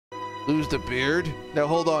Lose the beard? Now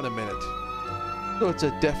hold on a minute. So it's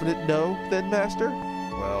a definite no, then, Master?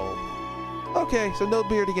 Well... Okay, so no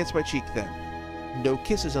beard against my cheek, then. No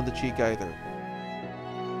kisses on the cheek, either.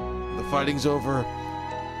 When the fighting's over,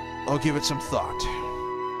 I'll give it some thought.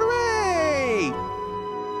 Hooray!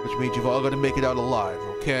 Which means you've all got to make it out alive,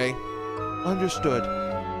 okay? Understood.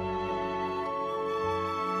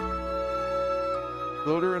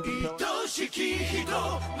 Loader and propellant.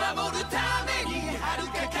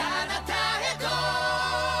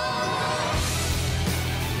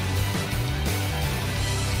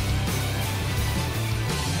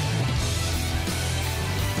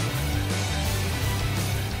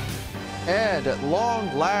 And at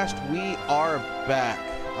long last, we are back.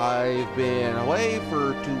 I've been away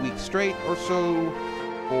for 2 weeks straight or so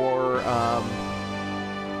for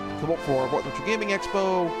What Retro Gaming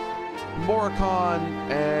Expo, Moricon,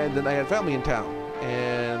 and then I had family in town.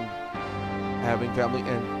 And having family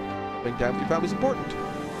time with your family is important.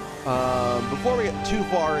 Before we get too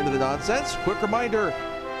far into the nonsense, quick reminder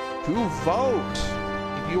to vote.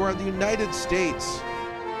 If you are in the United States,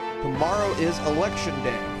 tomorrow is election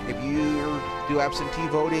day. If you do absentee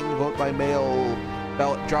voting, vote by mail,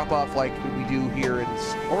 ballot drop off like we do here in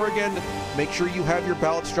Oregon, make sure you have your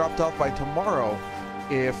ballots dropped off by tomorrow.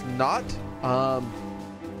 If not,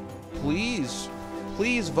 please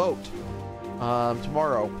vote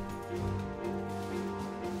tomorrow.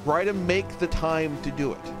 Try to make the time to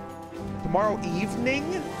do it. Tomorrow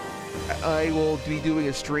evening, I will be doing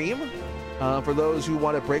a stream for those who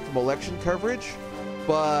want to break from election coverage.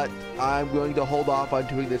 But I'm going to hold off on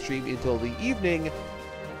doing the stream until the evening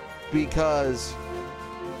because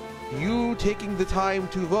you taking the time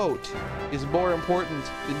to vote is more important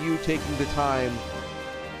than you taking the time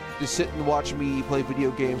to sit and watch me play video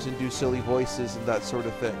games and do silly voices and that sort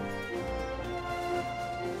of thing.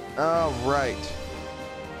 Alright.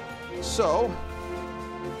 So,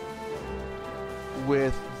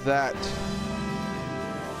 with that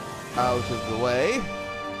out of the way,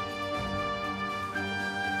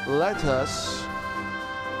 let us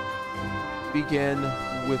begin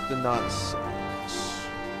with the nonsense.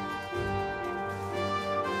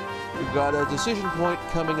 We've got a decision point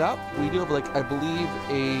coming up. We do have, like, I believe,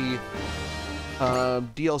 a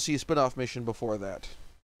DLC spin-off mission before that.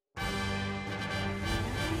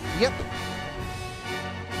 Yep.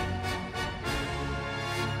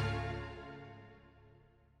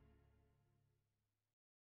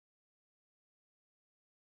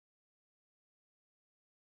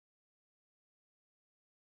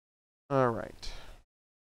 All right.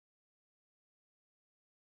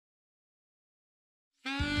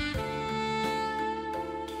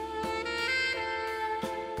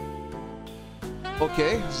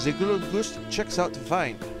 Okay, the Gust checks out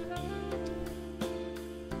fine.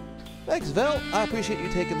 Thanks, Velt. I appreciate you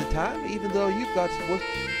taking the time, even though you've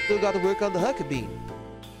still got to work on the Huckabee.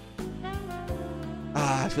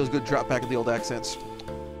 Ah, it feels good to drop back in the old accents.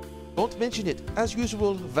 Don't mention it. As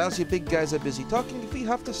usual, while you big guys are busy talking, we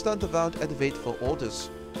have to stand around and wait for orders.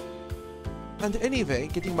 And anyway,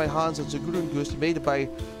 getting my hands on the Grungust made by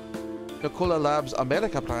Nicola Labs'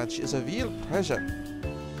 America branch is a real pleasure.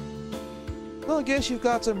 Well, I guess you've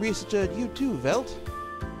got some research on you too, Velt.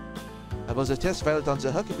 I was a test pilot on the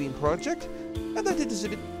Huckabee project, and I did a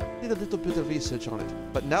little bit of research on it.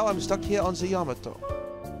 But now I'm stuck here on the Yamato.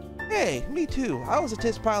 Hey, me too. I was a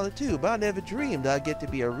test pilot too, but I never dreamed I'd get to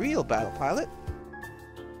be a real battle pilot.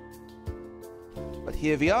 But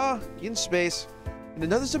here we are, in space, in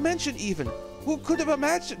another dimension even. Who could have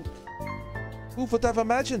imagined? Who would have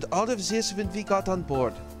imagined all of this when we got on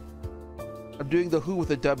board? I'm doing the who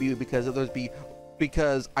with a W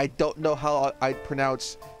because I don't know how I'd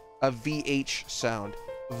pronounce a VH sound.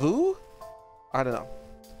 Voo? I don't know.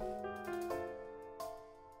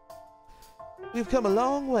 We've come a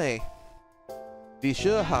long way. We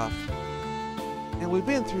sure have. And we've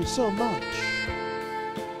been through so much.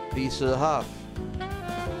 We sure have.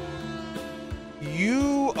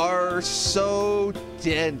 You are so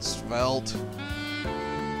dense, Velt.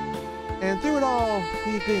 And through it all,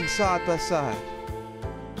 we've been side by side.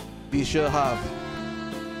 We sure have.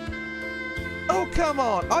 Oh, come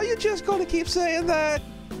on. Are you just going to keep saying that?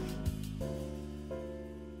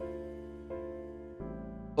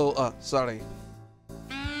 Oh, sorry.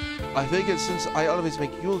 I figured since I always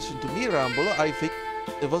make you listen to me ramble, I think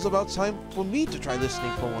it was about time for me to try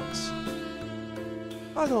listening for once.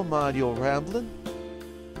 I don't mind your rambling.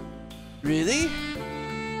 Really?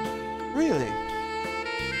 Really?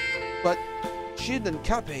 But Shin and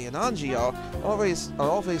Kape and Anji are always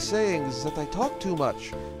saying that I talk too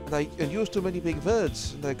much and use too many big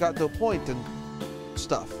words and I got no point and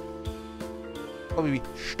stuff. Or maybe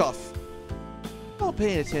stuff. Stop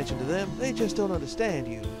paying attention to them. They just don't understand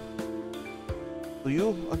you. Do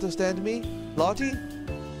you understand me, Lotte?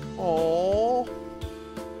 Oh,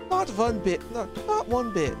 not one bit. Not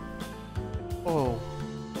one bit. Oh.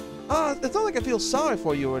 It's not like I feel sorry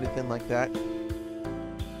for you or anything like that.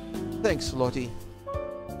 Thanks, Lotte.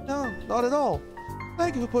 No, not at all.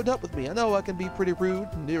 Thank you for putting up with me. I know I can be pretty rude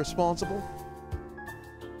and irresponsible.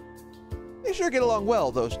 They sure get along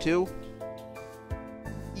well, those two.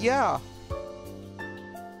 Yeah.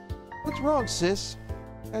 What's wrong, sis?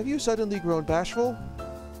 Have you suddenly grown bashful?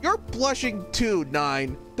 You're blushing too,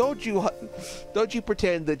 Nine. Don't you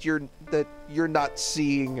pretend that you're not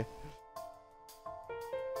seeing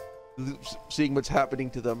what's happening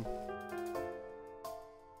to them.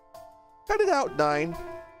 Cut it out, Nine.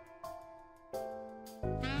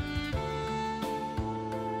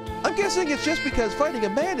 I'm guessing it's just because finding a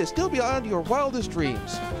man is still beyond your wildest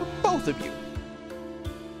dreams. For both of you.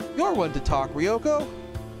 You're one to talk, Ryoko.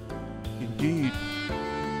 Indeed.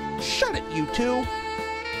 Shut it, you two!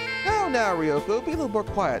 Now, Ryoko, be a little more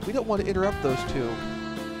quiet. We don't want to interrupt those two.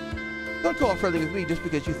 Don't go off friendly with me just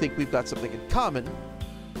because you think we've got something in common.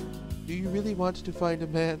 Do you really want to find a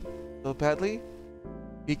man so badly?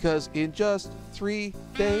 Because in just 3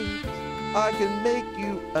 days, I can make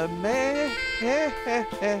you a man.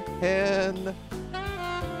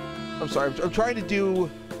 I'm sorry, I'm trying to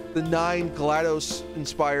do the 9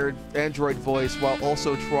 GLaDOS-inspired android voice while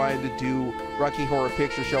also trying to do Rocky Horror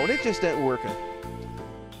Picture Show, and it just ain't working.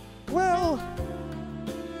 Well,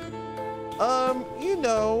 you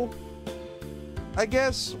know, I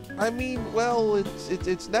guess, I mean, well,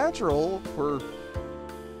 it's natural for...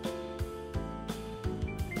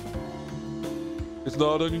 It's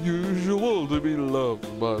not unusual to be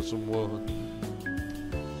loved by someone.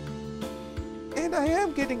 And I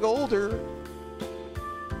am getting older.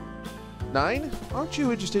 9, aren't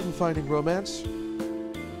you interested in finding romance?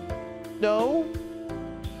 No?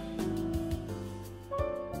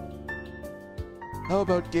 How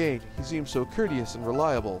about Gade? He seems so courteous and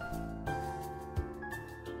reliable.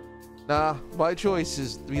 Nah, my choice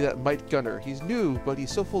is to be that Might Gunner. He's new, but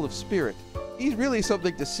he's so full of spirit. He's really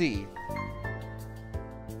something to see.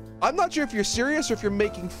 I'm not sure if you're serious or if you're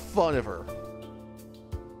making fun of her.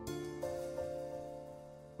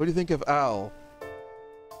 What do you think of Al?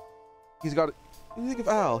 What do you think of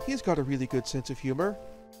Al? He's got a really good sense of humor.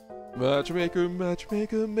 Matchmaker,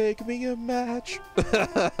 matchmaker, make me a match. This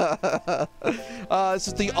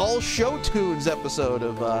is the All Show Tunes episode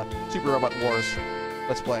of Super Robot Wars.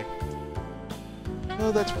 Let's play.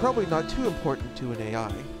 No, that's probably not too important to an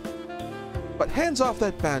AI. But hands off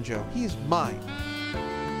that banjo. He's mine.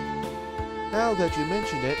 Now that you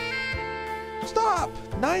mention it... Stop!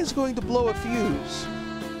 9's going to blow a fuse.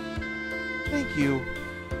 Thank you.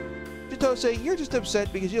 Chitose, you're just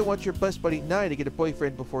upset because you don't want your best buddy 9 to get a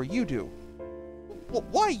boyfriend before you do.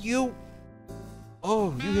 Why you?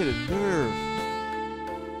 Oh, you hit a nerve.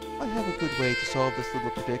 I have a good way to solve this little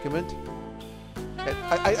predicament. And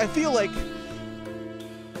I feel like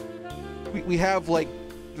we have like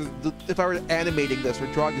if I were animating this or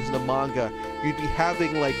drawing this in a manga, you'd be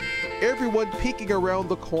having like everyone peeking around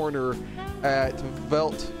the corner at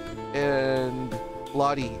Velt and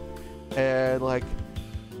Lotte, and like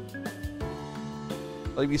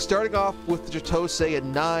be starting off with Chitose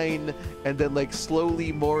and 9, and then like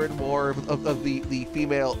slowly more and more of the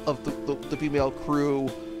female the female crew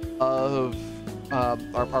of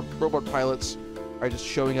our robot pilots are just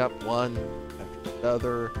showing up one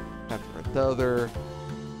after another.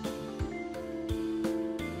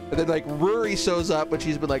 And then like Ruri shows up, but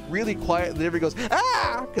she's been like really quiet, and then everybody goes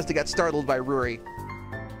ah because they got startled by Ruri.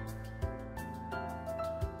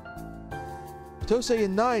 Chitose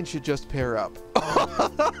and 9 should just pair up.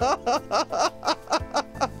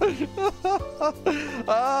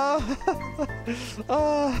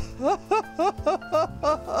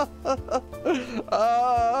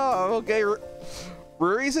 Okay,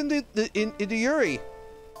 Ruri's into Yuri.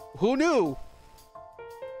 Who knew?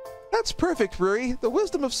 That's perfect, Ruri. The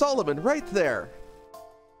wisdom of Solomon, right there.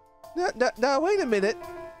 Now, wait a minute.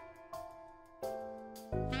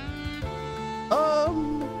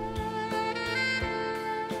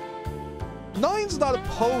 9's not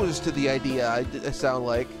opposed to the idea, I sound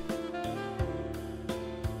like.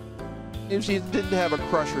 If she didn't have a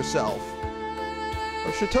crush herself.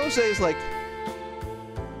 Or Chitose is like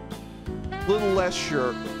a little less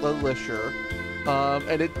sure.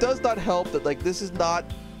 And it does not help that like this is not,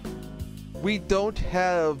 we don't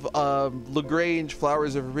have Lagrange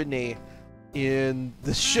Flowers of Renee in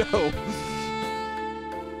the show.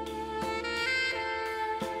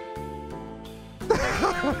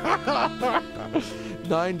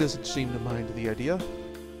 Nine doesn't seem to mind the idea.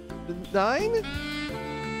 9?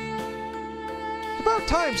 It's about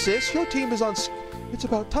time, sis. Your team is on. It's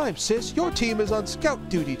about time, sis. Your team is on scout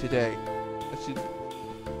duty today.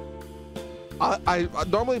 I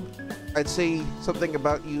normally I'd say something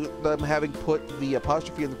about them having put the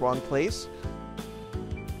apostrophe in the wrong place,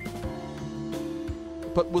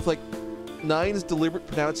 but with like Nine's deliberate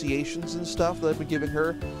pronunciations and stuff that I've been giving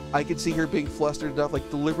her, I could see her being flustered enough, like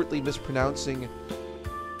deliberately mispronouncing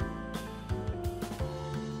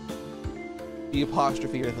the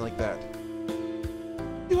apostrophe or anything like that.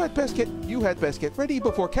 You had best get ready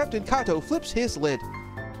before Captain Kato flips his lid.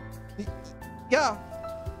 Yeah.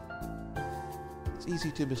 It's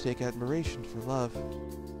easy to mistake admiration for love.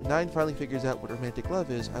 When Nine finally figures out what romantic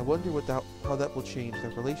love is, I wonder how that will change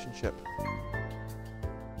their relationship.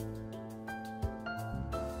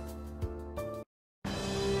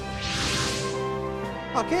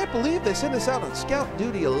 I can't believe they sent us out on scout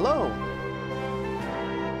duty alone.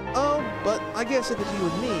 Oh, but I guess if it's you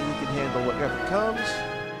and me, we can handle whatever comes.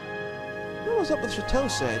 What was up with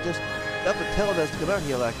Chitose? Just up and telling us to come out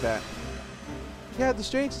here like that. She had the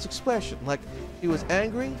strangest expression, like she was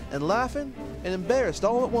angry and laughing and embarrassed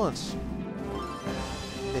all at once.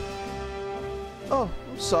 Oh,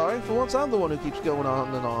 I'm sorry. For once, I'm the one who keeps going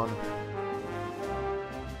on and on.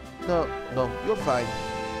 No, you're fine.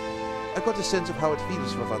 I got a sense of how it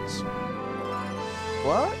feels for once.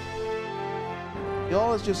 What? You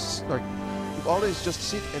always just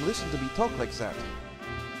sit and listen to me talk like that.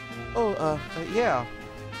 Oh, yeah.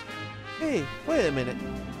 Hey, wait a minute.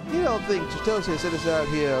 You don't think Chitose sent us out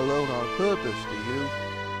here alone on purpose, do you?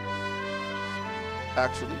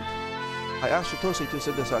 Actually, I asked Chitose to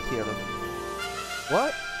send us out here alone.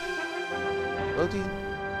 What? Lotte,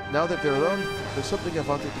 now that we're alone, there's something I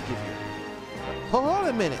wanted to give you. Hold on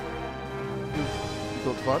a minute. You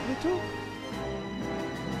don't want me to?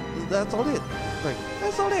 That's all it. Like,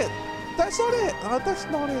 that's not it. That's not it. That's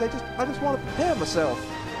not it. I just want to prepare myself.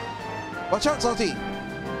 Watch out, Salty!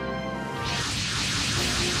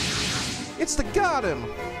 It's the garden!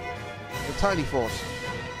 The tiny force.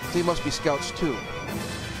 They must be scouts too.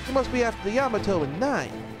 They must be after the Yamato and 9.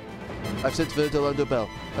 I've sent Velt under bell,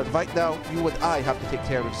 but right now you and I have to take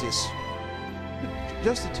care of this.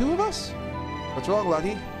 Just the two of us? What's wrong,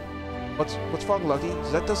 Lotte? What's wrong, Lotte?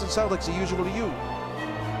 That doesn't sound like the usual to you.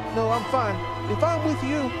 No, I'm fine. If I'm with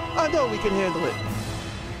you, I know we can handle it.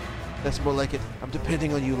 That's more like it. I'm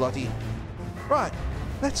depending on you, Lotte. Right,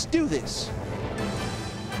 let's do this.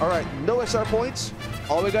 Alright, no SR points.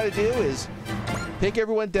 All we gotta do is pick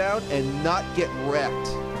everyone down and not get wrecked.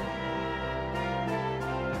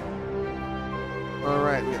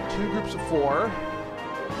 Alright, we have 2 groups of 4.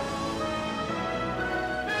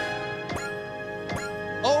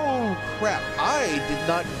 Oh, crap. I did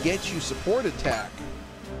not get you support attack.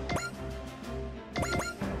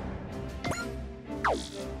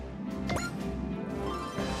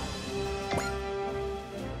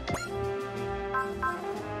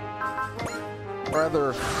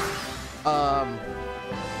 Rather,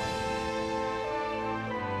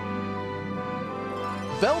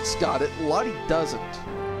 Velt's got it, Lotte doesn't.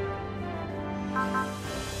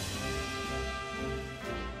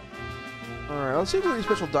 Alright, let's see if there's any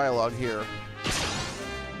special dialogue here.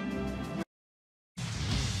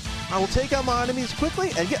 I will take out my enemies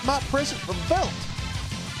quickly and get my present from Velt.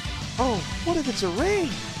 Oh, what if it's a ring?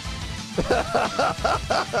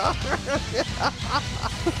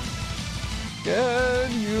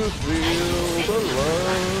 Can you feel the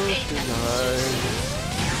love tonight?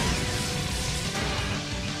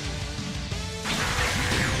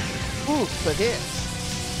 Ooh, the hit.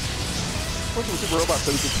 Fortunately, it's a robot,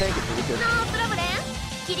 so we can tank it really good. No problem.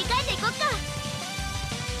 切り替えていこっか。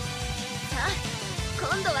さあ、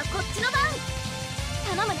今度はこっちの番。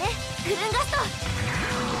頼むね、グルンガスト。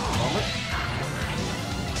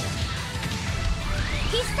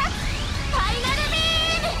必殺ファイナルビ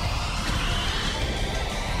ーム。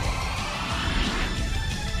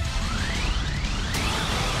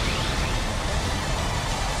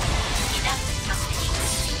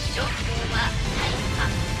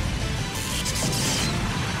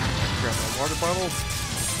Grab my water bottle.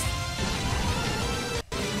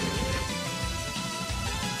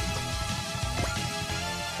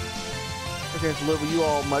 Okay, to level you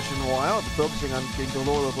all much in a while, I'll be focusing on getting the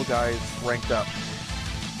lower level guys ranked up.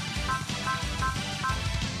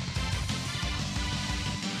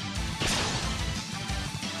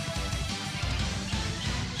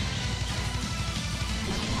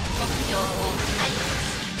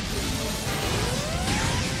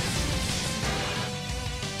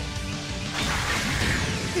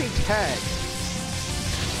 Getting tagged.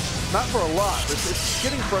 Not for a lot. It's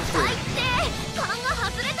getting frustrating. 勘が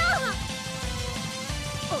外れた。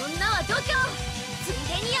女は度胸、つい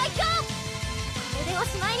でに愛嬌。これでおし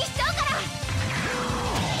まいにしちゃうから。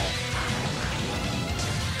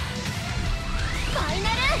ファイナ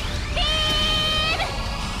ルビーム。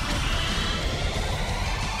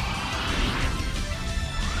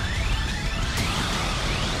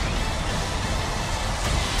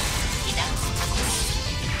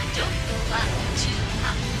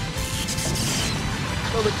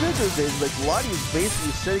Well, the good news is, like, Lotte is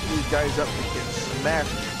basically setting these guys up to get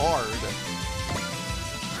smashed hard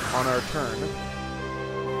on our turn.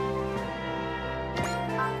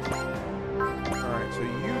 Alright, so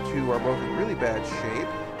you two are both in really bad shape.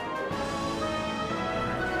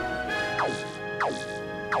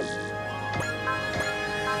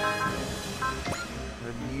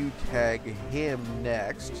 And you tag him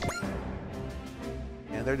next.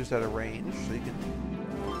 And they're just out of range, so you can...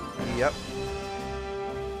 Yep.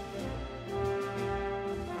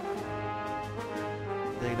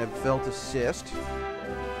 Then have Velt assist.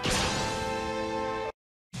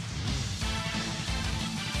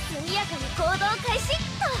 速やかに行動開始っ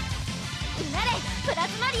と。うなれプラズ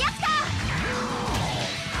マリアクター。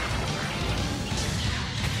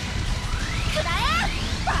くらえ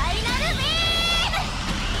ファイナルビーム。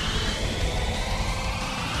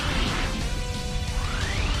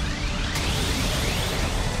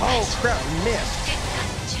 Oh crap, missed.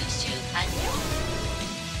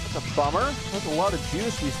 That's a bummer. That's a lot of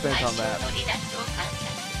juice we spent on that.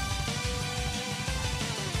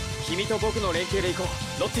 君と僕の連携でいこう、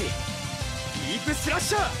ロッティ。ディープスラッ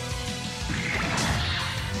シャー。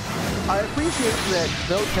I appreciate that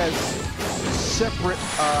Velt has separate,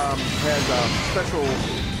 special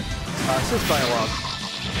assist dialogue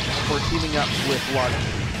for teaming up with Lotte.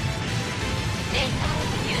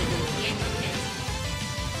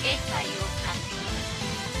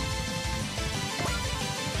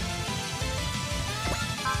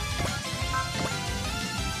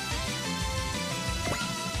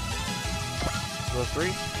 Those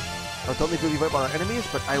three. Not only will we wipe on our enemies,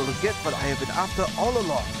 but I will get what I have been after all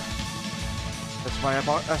along. That's why I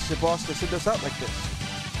asked the boss to send us out like this.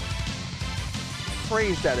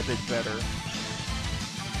 Phrase that a bit better.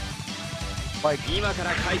 Like, I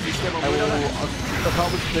will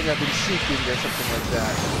accomplish the thing I've been seeking or something like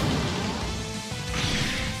that.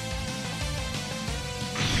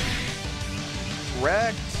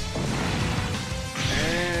 Wrecked.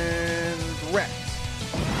 And wrecked.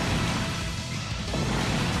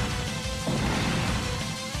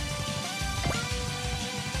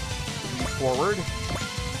 Forward.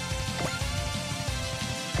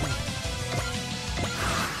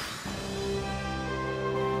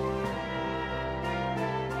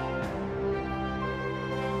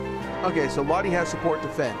 Okay, so Lotte has support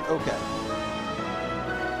defend. Okay.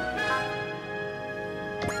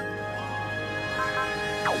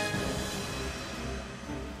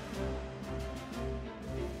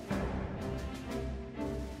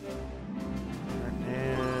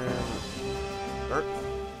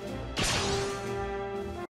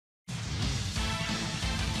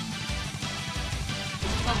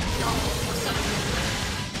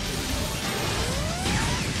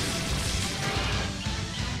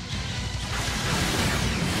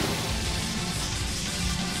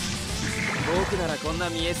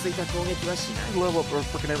 Level up or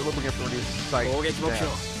freaking looking up for these sight. 攻撃目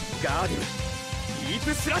標ガーディムディー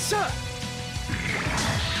プスラッシャー。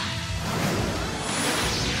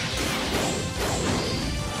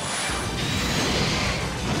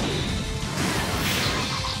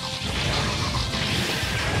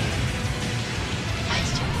対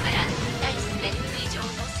象から第スペック以上の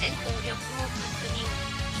戦闘力を確認。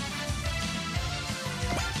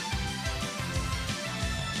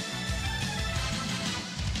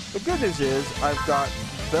 The good news is, I've got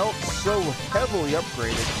Velt so heavily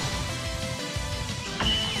upgraded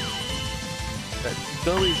that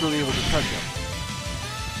nobody's really able to touch him.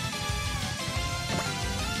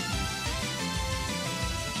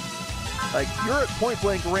 Like, you're at point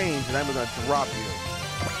blank range and I'm gonna drop you.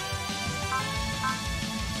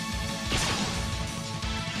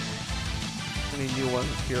 Any new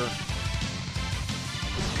ones here?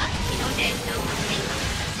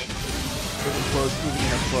 Moving close, moving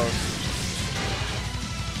in up close.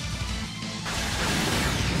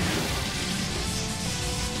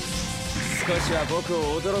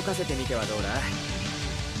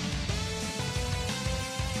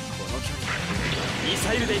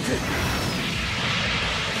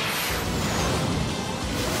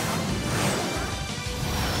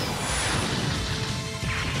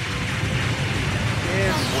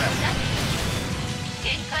 And wreck.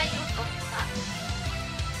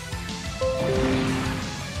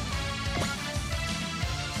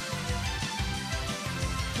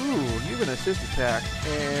 an assist attack,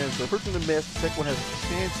 and so the first one to miss, the second one has a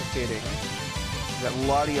chance of hitting. You got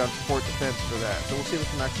Lotte on support defense for that. So we'll see if we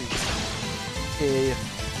can actually the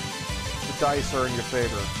dice are in your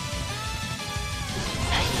favor.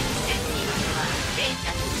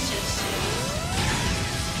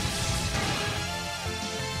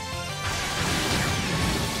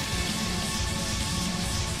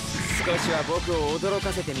少しは僕を驚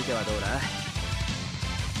かせてみてはどうだ。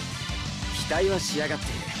期待は仕上がっ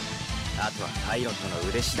ている。あとはパイロットの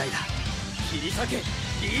腕次第だ。切り裂けデ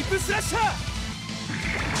ィープスラッシャー。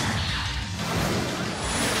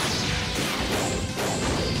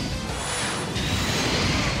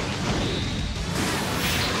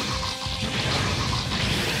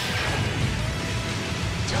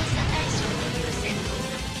調査対象という戦闘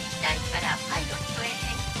機体からパイロットへ変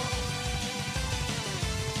更。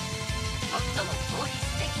最も効率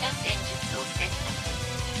的な戦術を選択。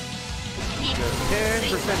 10%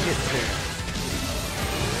 hit chance.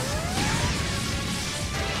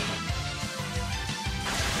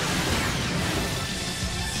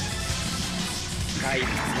 怪物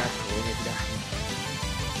な攻撃だ。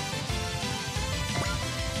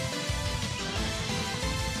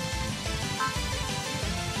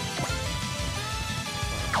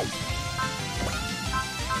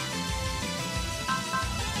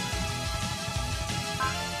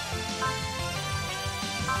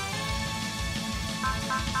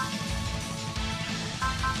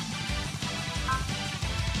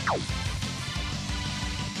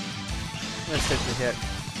Let's take the hit.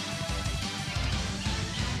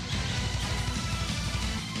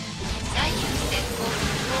 左右先行を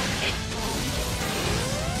変更。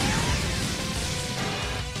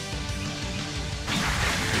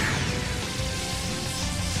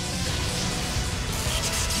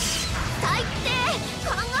最低！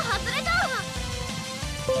勘が外れた！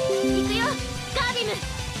行くよガービム！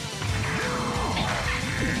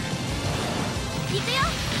行くよ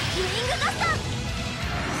ウィングガスター！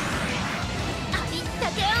ありった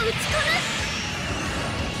けを打ち込む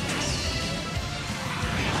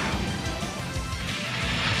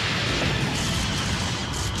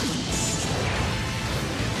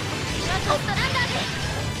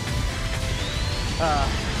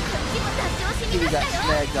！Kitty got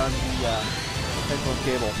snagged on the headphone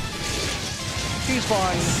cable. She's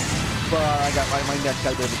fine, but I got my neck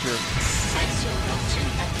got a bit of a jerk. 最小の瞬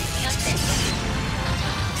間的な戦闘力。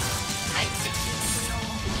解析不能。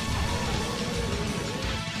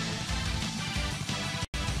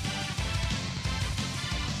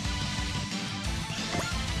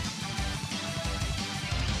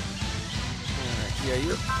Alright, yeah,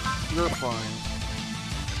 you're fine.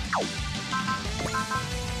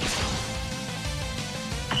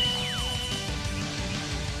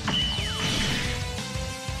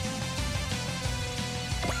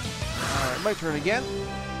 Alright, my turn again.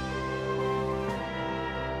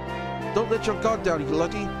 Don't let your guard down,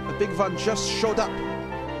 Lotte. The big one just showed up.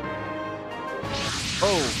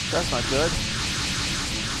 Oh, that's not good.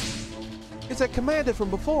 It's that commander from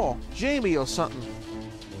before, Jamie or something.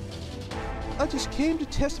 I just came to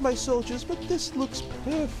test my soldiers, but this looks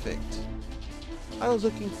perfect. I was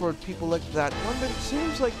looking for people like that one, but it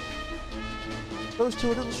seems like those two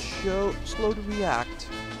are a little slow to react.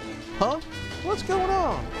 Huh? What's going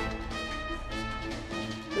on?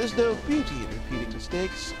 There's no beauty in repeating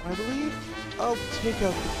mistakes, I believe. I'll take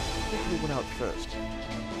the one out first.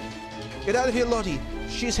 Get out of here, Lotte.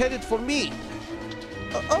 She's headed for me.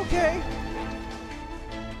 Okay.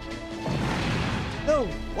 No,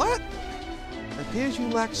 what? It appears you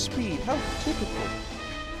lack speed. How typical.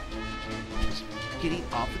 Getting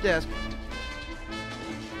off the desk.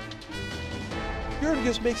 Purity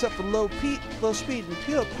just makes up for low speed and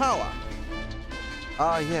pure power.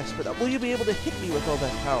 Ah, yes, but will you be able to hit me with all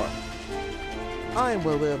that power? I am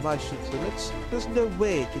well aware of my ship's limits. There's no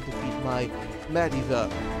way it can defeat my Madivia.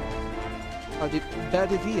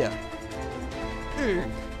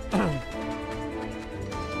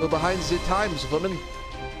 We're behind the times, woman.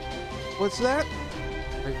 What's that?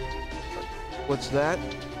 What's that?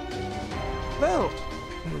 Velt!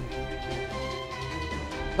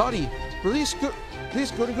 Lotte, release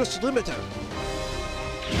Gurgus limiter.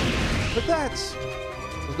 But that's...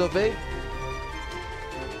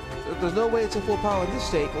 There's no way it's at full power in this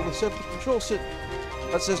state, or the separate control system.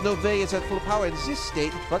 But there's no way it's at full power in this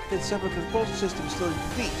state, but the separate control system is still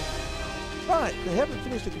incomplete. But they haven't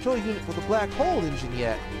finished the control unit for the black hole engine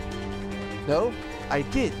yet. No, I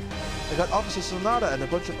did. I got Officer Sonata and a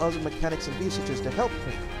bunch of other mechanics and researchers to help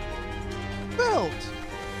me. Velt!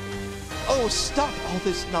 Oh, stop all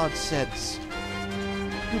this nonsense!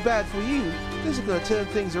 Too bad for you. This is gonna turn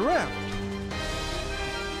things around.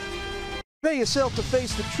 Prepare yourself to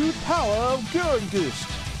face the true power of Gurengust.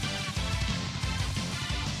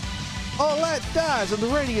 All that dies in the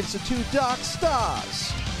radiance of 2 dark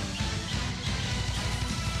stars.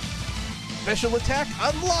 Special attack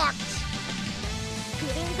unlocked! グ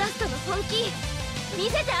レンガストの本気見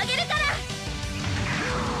せてあげるから。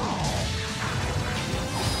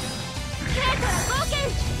軽トラ冒険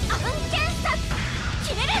案件殺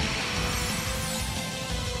決める。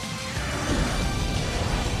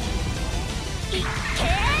いっけー。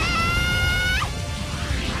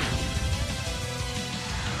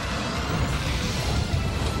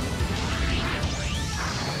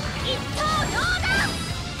一刀両断。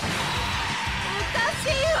おかし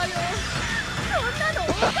いわよ。そんなのお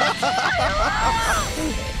かしいわよ。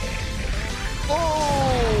Oh,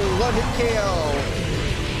 one hit KO.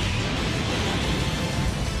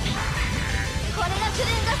 これがクレ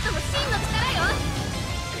ンガストの真の力よ。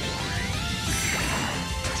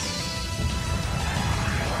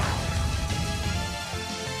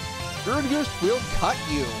Gurengust will cut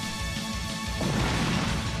you.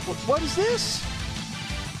 What is this?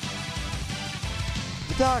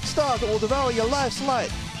 The dark star that will devour your life's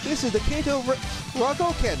light. This is the Kato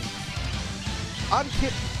Ragoken.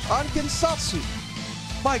 Ankin Satsu.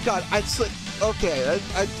 My god, okay,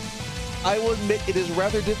 I will admit it is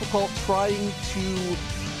rather difficult trying to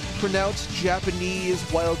pronounce Japanese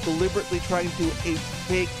while deliberately trying to do a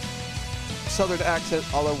fake southern accent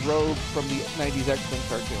a la Rogue from the 90s X-Men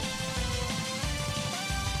cartoon.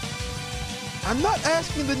 I'm not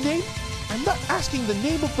asking the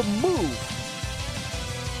name of the move.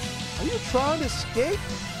 Are you trying to escape?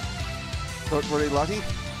 Don't worry, Lotte.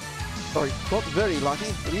 Sorry, don't worry,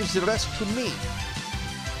 Lotte. Leave the rest to me.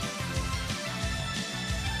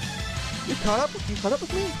 You caught up with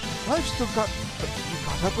me? I've still got... You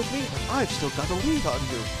caught up with me? I've still got a lead on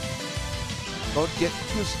you. Don't get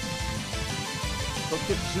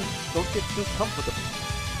too comfortable.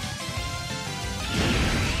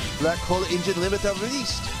 Black hole engine limiter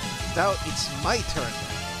released. Now it's my turn.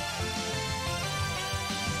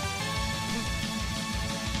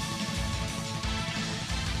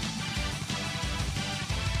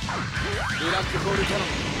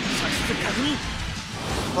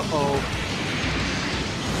 Uh-oh.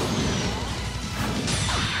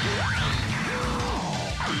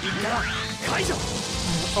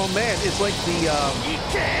 Oh man, it's like the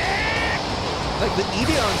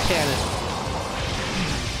Edeon cannon.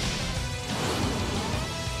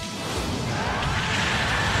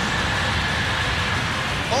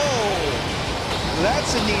 Oh,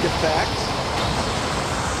 that's a neat effect.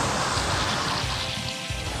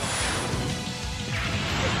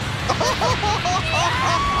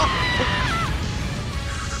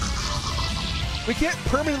 We can't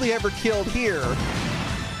permanently ever killed here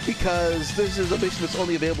because this is a mission that's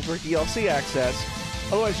only available for DLC access.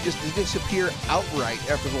 Otherwise, you just disappear outright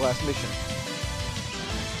after the last mission,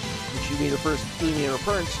 which you mean the first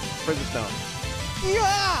appearance, Prison Stone.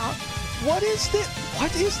 Yeah. What is this?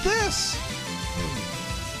 What is this?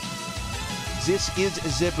 This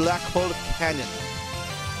is the Black Hole Cannon,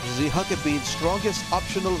 the Huckabee's strongest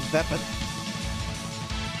optional weapon.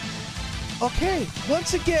 Okay,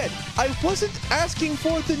 once again, I wasn't asking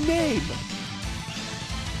for the name.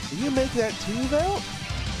 Did you make that too, Velt?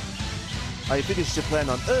 I finished the plan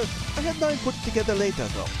on Earth. I had 9 put together later,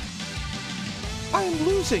 though. I am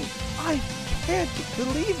losing. I can't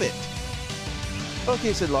believe it.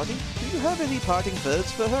 Okay, said Lotte. Do you have any parting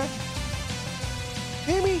words for her?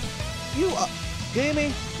 Amy,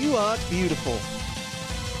 you aren't beautiful.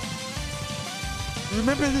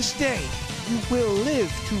 Remember this day. You will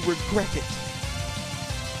live to regret it.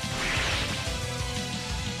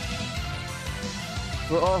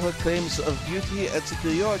 For all her claims of beauty and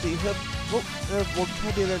superiority, her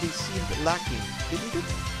vocabulary seemed lacking, didn't it?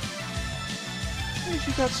 When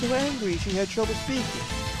she got so angry, she had trouble speaking.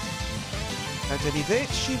 At any rate,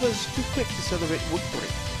 she was too quick to celebrate Woodbury.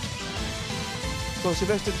 So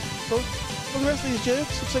the rest of these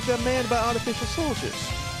jokes, looks like they're manned by artificial soldiers.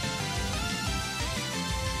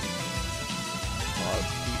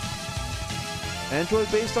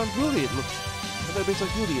 Android based on Julie, it looks. Android based on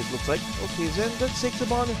Julie, it looks like. Okay, then let's take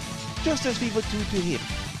them on just as we would do to him.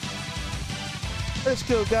 Let's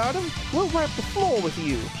go, Gotham. We'll wipe the floor with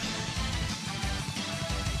you.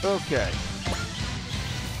 Okay.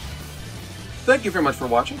 Thank you very much for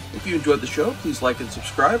watching. If you enjoyed the show, please like and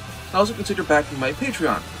subscribe. And also consider backing my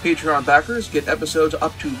Patreon. Patreon backers get episodes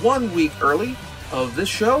up to 1 week early of this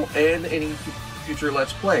show and any future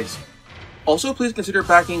Let's Plays. Also, please consider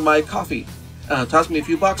backing my Ko-fi. Toss me a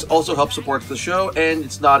few bucks, also helps support the show, and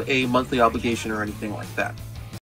it's not a monthly obligation or anything like that.